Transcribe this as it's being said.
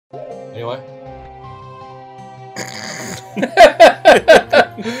Anyway.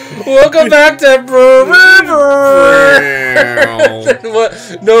 Welcome back to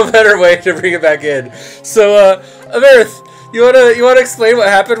No better way to bring it back in. So, Amarith, you wanna explain what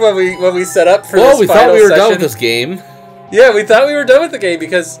happened when we set up for this final session? Well, we thought we were done with this game. Yeah, we thought we were done with the game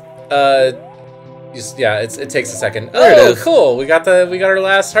because it takes a second. There it is. Cool. We got our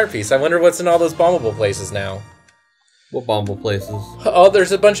last heart piece. I wonder what's in all those bombable places now. What bombable places? Oh,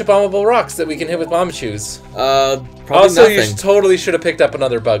 there's a bunch of bombable rocks that we can hit with bomb shoes. Probably also, nothing. you totally should have picked up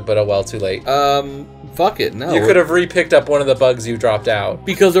another bug, but oh well, too late. Fuck it, no. You could have re-picked up one of the bugs you dropped out.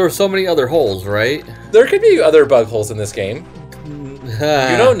 Because there were so many other holes, right? There could be other bug holes in this game.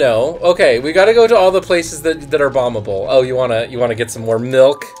 You don't know. Okay, we gotta go to all the places that are bombable. Oh, you wanna get some more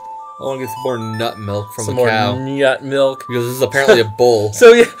milk? I want to get some more nut milk from the Some cow. more nut milk. Because this is apparently a bull.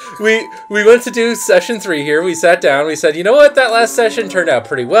 So yeah, we went to do session 3 here. We sat down. We said, you know what? That last session turned out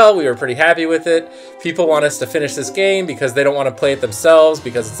pretty well. We were pretty happy with it. People want us to finish this game because they don't want to play it themselves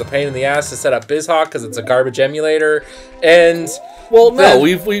because it's a pain in the ass to set up BizHawk because it's a garbage emulator. And well, no,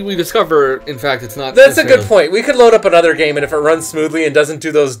 we discover, in fact, it's not. That's a good point. We could load up another game, and if it runs smoothly and doesn't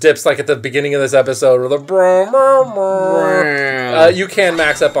do those dips like at the beginning of this episode, or the you can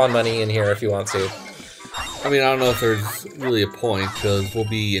max up on money in here if you want to. I mean, I don't know if there's really a point because we'll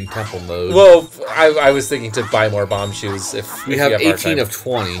be in temple mode. Well, I was thinking to buy more bomb shoes if we have 18 of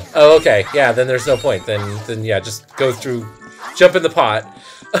 20. Oh, okay. Yeah, then there's no point. Then yeah, just go through, jump in the pot.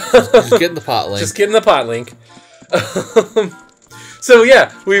 Just get in the pot link. Just get in the pot link. So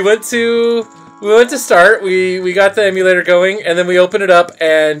yeah, we went to start. We got the emulator going, and then we opened it up,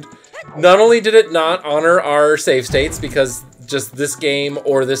 and not only did it not honor our save states because just this game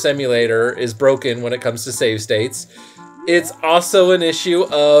or this emulator is broken when it comes to save states, it's also an issue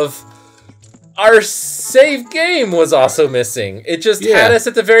of our save game was also missing. It just had us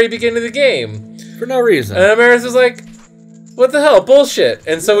at the very beginning of the game for no reason. And Amarith was like, what the hell, bullshit.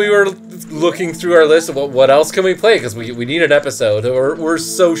 And so we were looking through our list of what else can we play, because we need an episode. We're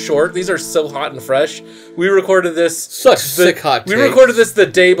so short. These are so hot and fresh. We recorded this sick hot takes. We recorded this the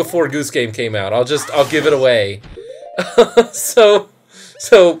day before Goose Game came out. I'll give it away. so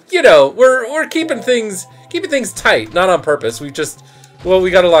you know, we're keeping things tight, not on purpose. We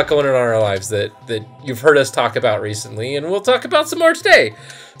got a lot going on in our lives that you've heard us talk about recently, and we'll talk about some more today.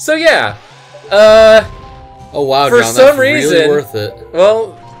 So yeah, oh wow, for John, some that's reason, really worth it.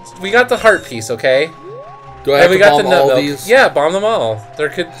 Well, we got the heart piece, okay? Do I have to bomb all these? Yeah, bomb them all. There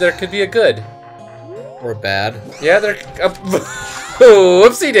could be a good or a bad. Yeah,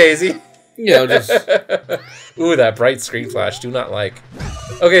 whoopsie daisy. You know, just ooh, that bright screen flash. Do not like.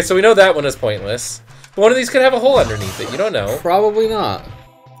 Okay, so we know that one is pointless. But one of these could have a hole underneath it. You don't know. Probably not.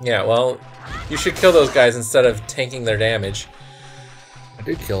 Yeah, well, you should kill those guys instead of tanking their damage. I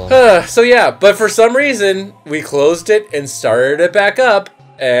did kill them. So yeah, but for some reason we closed it and started it back up,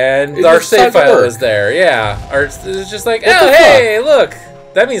 and our save file is there. Yeah, it's just like, oh hey, look,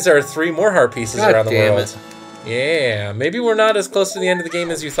 that means there are 3 more heart pieces around the world. It. Yeah, maybe we're not as close to the end of the game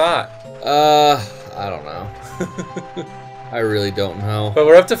as you thought. I don't know. I really don't know. But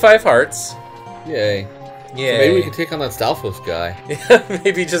we're up to 5 hearts. Yay. Yeah. So maybe we can take on that Stalfos guy. Yeah,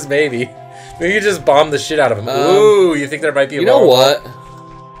 maybe, just maybe. Maybe you just bomb the shit out of him. Ooh, you think there might be a You know what?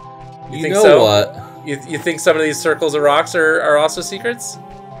 You think so? What? You think some of these circles of rocks are also secrets?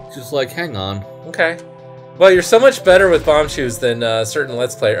 Just like, hang on. Okay. Well, you're so much better with bomb shoes than certain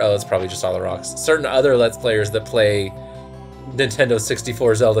Let's Players. Oh, it's probably just all the rocks. Certain other Let's Players that play Nintendo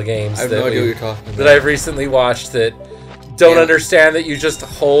 64 Zelda games. I have no idea what you're talking about. That I've recently watched that don't understand that you just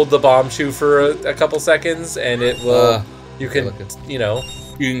hold the bomb shoe for a couple seconds and it will. You can, you know.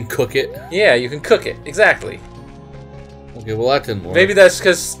 You can cook it. Yeah, you can cook it. Exactly. Okay, well that didn't work. Maybe that's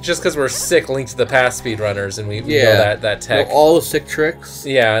just because we're sick Link to the Past speedrunners and we know that tech. Know all the sick tricks.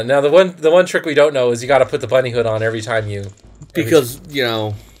 Yeah. Now the one trick we don't know is you got to put the bunny hood on every time you. Because you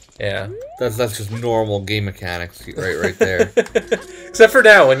know. Yeah. That's just normal game mechanics, right there. Except for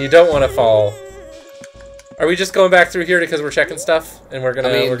now when you don't want to fall. Are we just going back through here because we're checking stuff and we're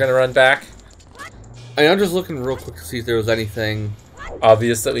gonna run back? I'm just looking real quick to see if there was anything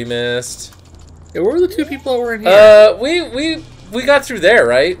obvious that we missed. Yeah, where were the 2 people that were in here? We got through there,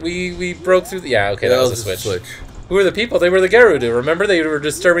 right? We broke through. Okay, that was a switch. Who were the people? They were the Gerudo. Remember, they were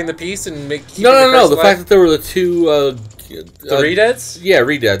disturbing the peace and No. The fact that there were the 2. The Redeads? Yeah,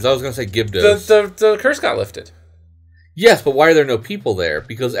 Redeads. I was gonna say Gibdos. The curse got lifted. Yes, but why are there no people there?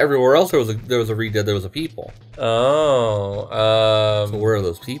 Because everywhere else there was a Redead, there was a people. Oh. So where are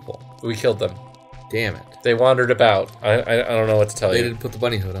those people? We killed them. Damn it. They wandered about. I don't know what to tell you. They didn't put the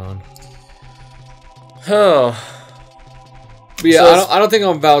bunny hood on. Oh. But yeah, So I don't think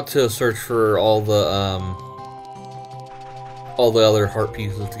I'm about to search for all the other heart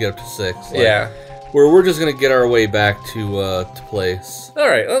pieces to get up to 6. Like, yeah. we're just gonna get our way back to place. All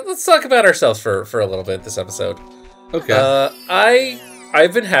right, let's talk about ourselves for a little bit this episode. Okay.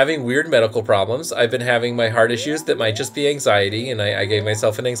 I've been having weird medical problems. I've been having my heart issues that might just be anxiety, and I gave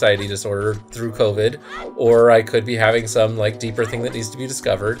myself an anxiety disorder through COVID, or I could be having some like deeper thing that needs to be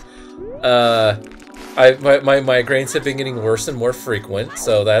discovered. My migraines have been getting worse and more frequent,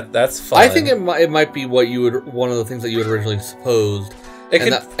 so that's fun. I think it might be one of the things that you had originally supposed.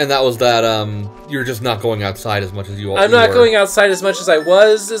 And that was that you're just not going outside as much as you. I'm not going outside as much as I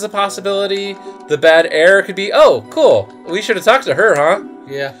was is a possibility. The bad air could be. Oh, cool. We should have talked to her, huh?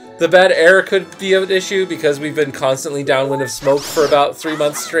 Yeah. The bad air could be an issue because we've been constantly downwind of smoke for about 3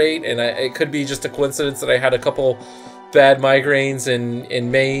 months straight, and it could be just a coincidence that I had a couple bad migraines in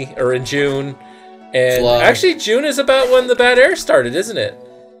May or in June, and actually June is about when the bad air started, isn't it?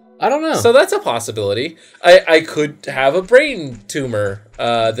 I don't know. So that's a possibility. I could have a brain tumor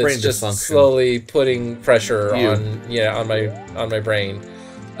that's just slowly putting pressure on my brain.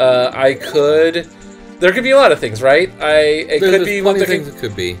 There could be a lot of things, right? It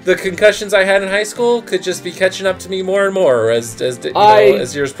could be the concussions I had in high school could just be catching up to me more and more as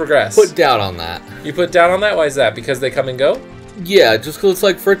years progress. Put doubt on that. You put doubt on that? Why is that? Because they come and go? Yeah, just because it's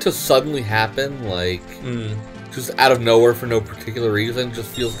like for it to suddenly happen, like. Just out of nowhere for no particular reason, just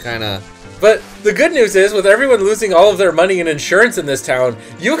feels kind of... But the good news is, with everyone losing all of their money and insurance in this town,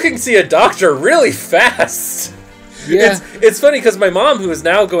 you can see a doctor really fast. Yeah. It's funny, because my mom, who is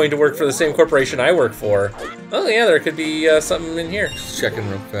now going to work for the same corporation I work for... Oh, yeah, there could be something in here. Just checking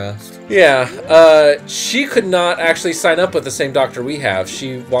real fast. Yeah, she could not actually sign up with the same doctor we have.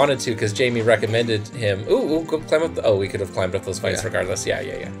 She wanted to, because Jamie recommended him. Ooh, go climb up we could have climbed up those flights regardless.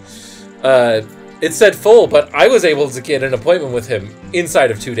 Yeah. It said full, but I was able to get an appointment with him inside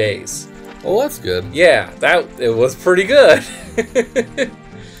of 2 days. Well, that's good. Yeah, it was pretty good.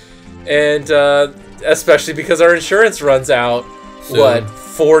 And especially because our insurance runs out, soon.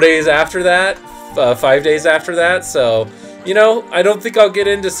 4 days after that? 5 days after that? So, I don't think I'll get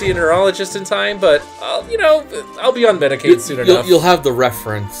in to see a neurologist in time, but, I'll be on Medicaid soon enough. You'll have the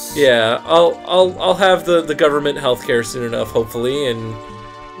reference. Yeah, I'll have the government healthcare soon enough, hopefully, and...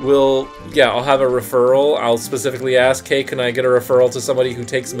 I'll have a referral. I'll specifically ask, hey, can I get a referral to somebody who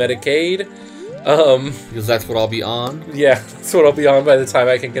takes Medicaid? Because that's what I'll be on? Yeah, that's what I'll be on by the time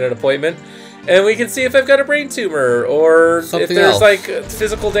I can get an appointment. And we can see if I've got a brain tumor, or if there's, like,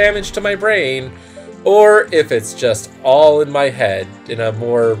 physical damage to my brain, or if it's just all in my head in a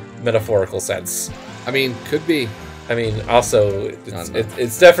more metaphorical sense. I mean, could be. I mean, also,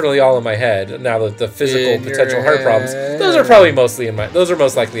 it's definitely all in my head. Now that the physical potential heart problems, those are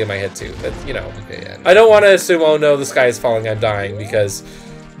most likely in my head too. But, Okay, yeah, I don't want to assume, oh no, the sky is falling, I'm dying, because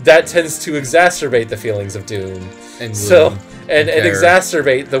that tends to exacerbate the feelings of doom. And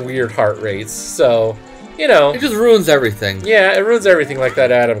exacerbate the weird heart rates. So, it just ruins everything. Yeah, it ruins everything, like that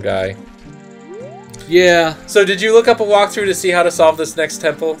Adam guy. Yeah. So, did you look up a walkthrough to see how to solve this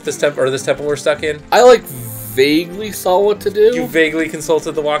temple we're stuck in? I vaguely saw what to do. You vaguely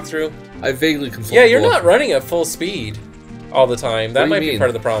consulted the walkthrough? I vaguely consulted. Yeah, you're not running at full speed all the time. That might be part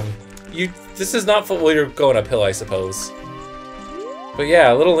of the problem. This is not full. Well, you're going uphill, I suppose. But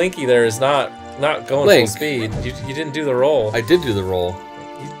yeah, little Linky there is not going full speed. You didn't do the roll. I did do the roll.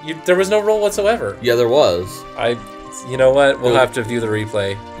 There was no roll whatsoever. Yeah, there was. You know what? We'll have to view the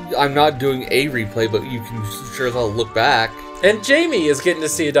replay. I'm not doing a replay, but you can sure as hell look back. And Jamie is getting to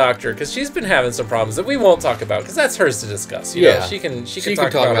see a doctor because she's been having some problems that we won't talk about because that's hers to discuss. You know, she can talk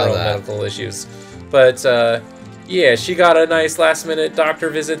about her own medical issues. But yeah, she got a nice last-minute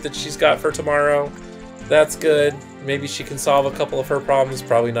doctor visit that she's got for tomorrow. That's good. Maybe she can solve a couple of her problems.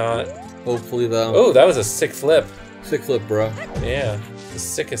 Probably not. Hopefully, though. Oh, that was a sick flip. Sick flip, bro. Yeah, the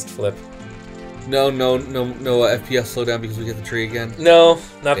sickest flip. No FPS slowdown because we hit the tree again. No,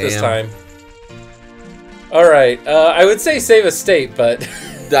 not this time. All right, I would say save a state, but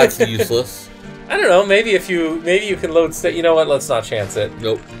that's useless. I don't know. Maybe you can load state. You know what? Let's not chance it.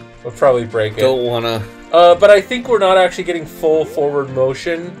 Nope. We'll probably break it. Don't wanna. But I think we're not actually getting full forward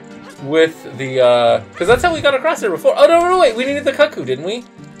motion with the because that's how we got across there before. Oh no, wait. We needed the Cucco, didn't we?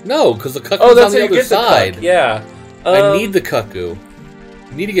 No, because the Cucco's on the other side. Yeah. I need the Cucco.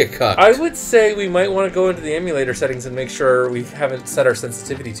 Need to get cucked. I would say we might want to go into the emulator settings and make sure we haven't set our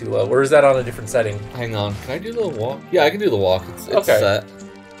sensitivity too low. Or is that on a different setting? Hang on. Can I do the walk? Yeah, I can do the walk. It's okay. Set.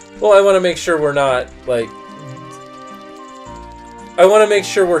 Well, I want to make sure we're not, like... I want to make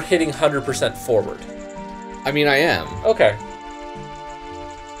sure we're hitting 100% forward. I mean, I am. Okay.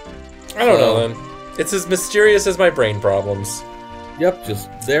 I don't know, then. It's as mysterious as my brain problems. Yep, just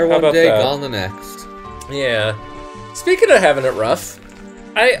there one day, gone the next. Yeah. Speaking of having it rough,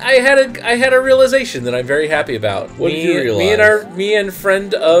 I had a realization that I'm very happy about. What did you realize? Me and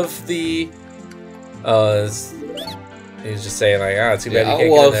friend of the he was just saying like, too bad you can't get in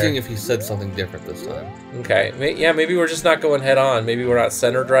there. Well, I was seeing if he said something different this time. Okay. Yeah, maybe we're just not going head on. Maybe we're not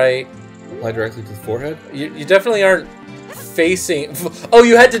centered right. Apply directly to the forehead? You definitely aren't facing... Oh,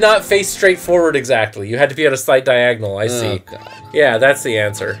 you had to not face straight forward exactly. You had to be at a slight diagonal. I see. God. Yeah, that's the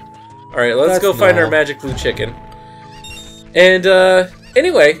answer. All right, let's go find our magic blue chicken. And,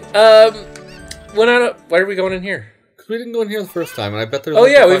 anyway, why are we going in here? Because we didn't go in here the first time, and I bet there's... Oh,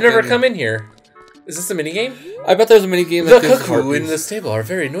 yeah, we've never come in here. Is this a minigame? I bet there's a minigame that The cuckoo in the stable are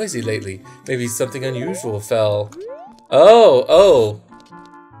very noisy lately. Maybe something unusual fell. Oh.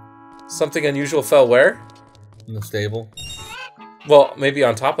 Something unusual fell where? In the stable. Well, maybe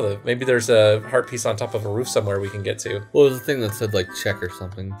on top of the... Maybe there's a heart piece on top of a roof somewhere we can get to. Well, there's a thing that said, like, check or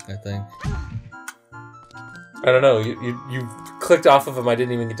something, I think. I don't know. You clicked off of him. I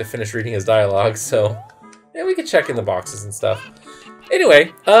didn't even get to finish reading his dialogue, so... Yeah, we could check in the boxes and stuff.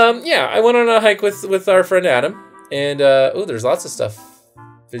 Anyway, yeah, I went on a hike with our friend Adam. And, oh, there's lots of stuff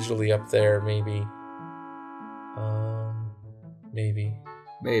visually up there, maybe.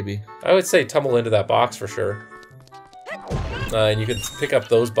 Maybe. I would say tumble into that box for sure. And you can pick up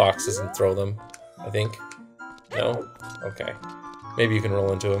those boxes and throw them, I think. No? Okay. Maybe you can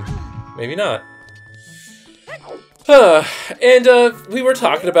roll into them. Maybe not. And we were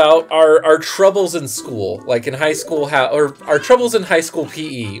talking about our troubles in school, like in high school, or our troubles in high school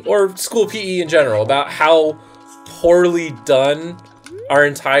PE, or school PE in general, about how poorly done our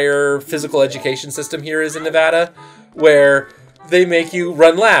entire physical education system here is in Nevada, where they make you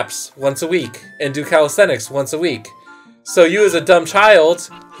run laps once a week and do calisthenics once a week. So you as a dumb child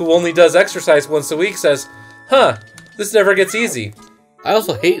who only does exercise once a week says, huh, this never gets easy. I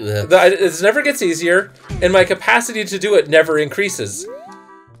also hate this. It never gets easier, and my capacity to do it never increases.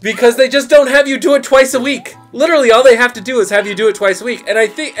 Because they just don't have you do it twice a week. Literally, all they have to do is have you do it twice a week. And I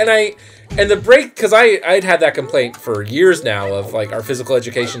think, and the break, because I'd had that complaint for years now of, like, our physical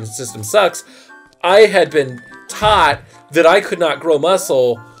education system sucks. I had been taught that I could not grow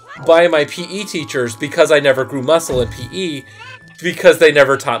muscle by my PE teachers because I never grew muscle in PE because they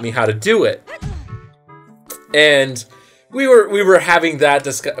never taught me how to do it. And we were having that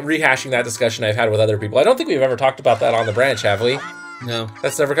rehashing that discussion I've had with other people. I don't think we've ever talked about that on the branch, have we? No.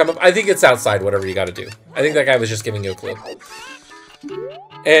 That's never come up. I think it's outside whatever you got to do. I think that guy was just giving you a clue.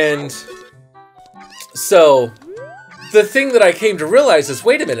 And so the thing that I came to realize is,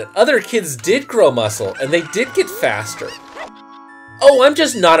 wait a minute, other kids did grow muscle and they did get faster. Oh, I'm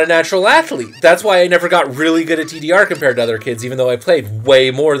just not a natural athlete. That's why I never got really good at TDR compared to other kids, even though I played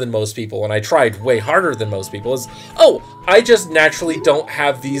way more than most people and I tried way harder than most people. I just naturally don't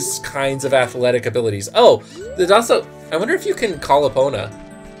have these kinds of athletic abilities. Oh, there's also, I wonder if you can call Epona.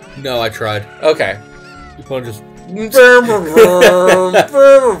 No, I tried. Okay. Epona just...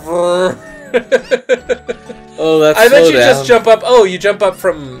 Oh, that's I bet you just jump up. Oh, you jump up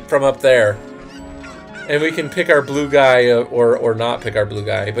from up there. And we can pick our blue guy or not pick our blue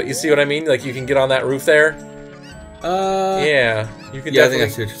guy. But you see what I mean? Like, you can get on that roof there. Yeah. You can definitely... I think I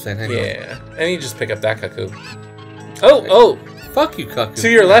see what you're saying. Hang on. And you just pick up that cuckoo. Oh! Fuck you, cuckoo. To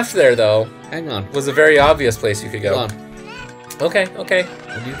your left there, though. Hang on. Was a very obvious place you could go. Hold on. Okay.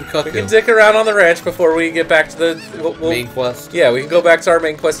 I need the cuckoo. We can dick around on the ranch before we get back to the... main quest. Yeah, we can go back to our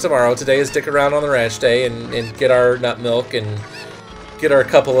main quest tomorrow. Today is dick around on the ranch day and get our nut milk and... get our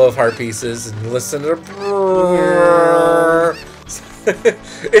couple of heart pieces and listen to...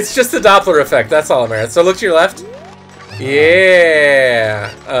 It's just the Doppler effect, that's all, Amarith. So look to your left.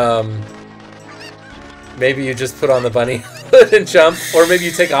 Yeah. Maybe you just put on the bunny hood and jump. Or maybe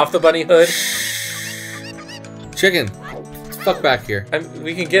you take off the bunny hood. Chicken. Fuck back here.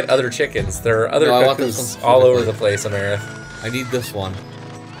 We can get other chickens. There are other cuckoos all over the place, Amarith. I need this one.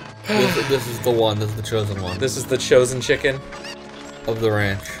 This is the one. This is the chosen one. This is the chosen chicken? Of the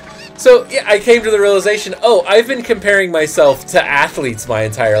ranch. So, yeah, I came to the realization, oh, I've been comparing myself to athletes my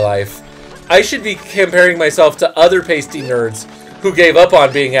entire life. I should be comparing myself to other pasty nerds who gave up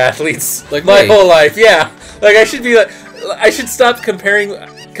on being athletes like my whole life. Yeah. Like, I should be like, I should stop comparing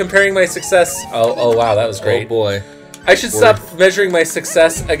my success. Oh, wow, that was great. Oh, boy. I should stop measuring my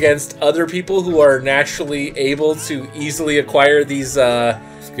success against other people who are naturally able to easily acquire these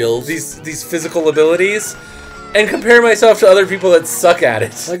skills, these physical abilities. And compare myself to other people that suck at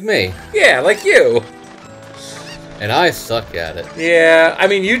it. Like me. Yeah, like you. And I suck at it. Yeah, I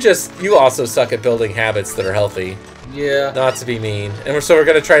mean, you also suck at building habits that are healthy. Yeah. Not to be mean. And so we're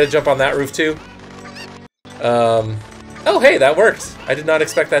going to try to jump on that roof too? Oh, hey, that worked. I did not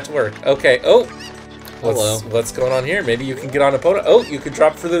expect that to work. Okay. Oh. Hello. What's going on here? Maybe you can get on a pony. Oh, you could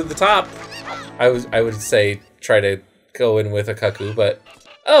drop further to the top. I would say try to go in with a Cucco, but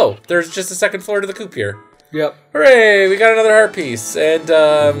oh, there's just a second floor to the coop here. Yep. Hooray! We got another heart piece,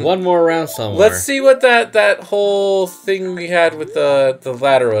 and one more around somewhere. Let's see what that whole thing we had with the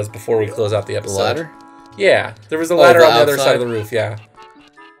ladder was before we close out the episode. The ladder? Yeah, there was a ladder on the other outside? side of the roof. Yeah.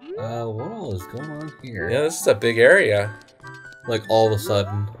 What all is going on here? Yeah, this is a big area. Like all of a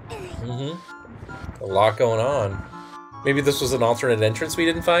sudden. Mm-hmm. A lot going on. Maybe this was an alternate entrance we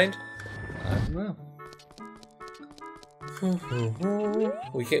didn't find? I don't know.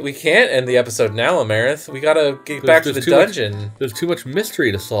 We can't end the episode now, Amarith. We gotta get back to the dungeon. There's too much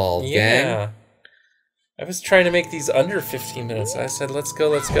mystery to solve, gang. I was trying to make these under 15 minutes. I said, let's go,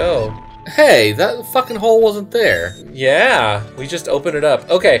 let's go. Hey, that fucking hole wasn't there. Yeah, we just opened it up.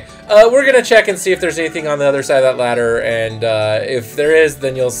 Okay, we're gonna check and see if there's anything on the other side of that ladder, and if there is,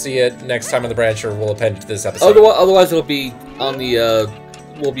 then you'll see it next time on the branch, or we'll append it to this episode. Otherwise, it'll be on the,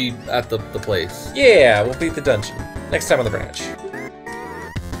 we'll be at the place. Yeah, we'll beat the dungeon next time on the branch.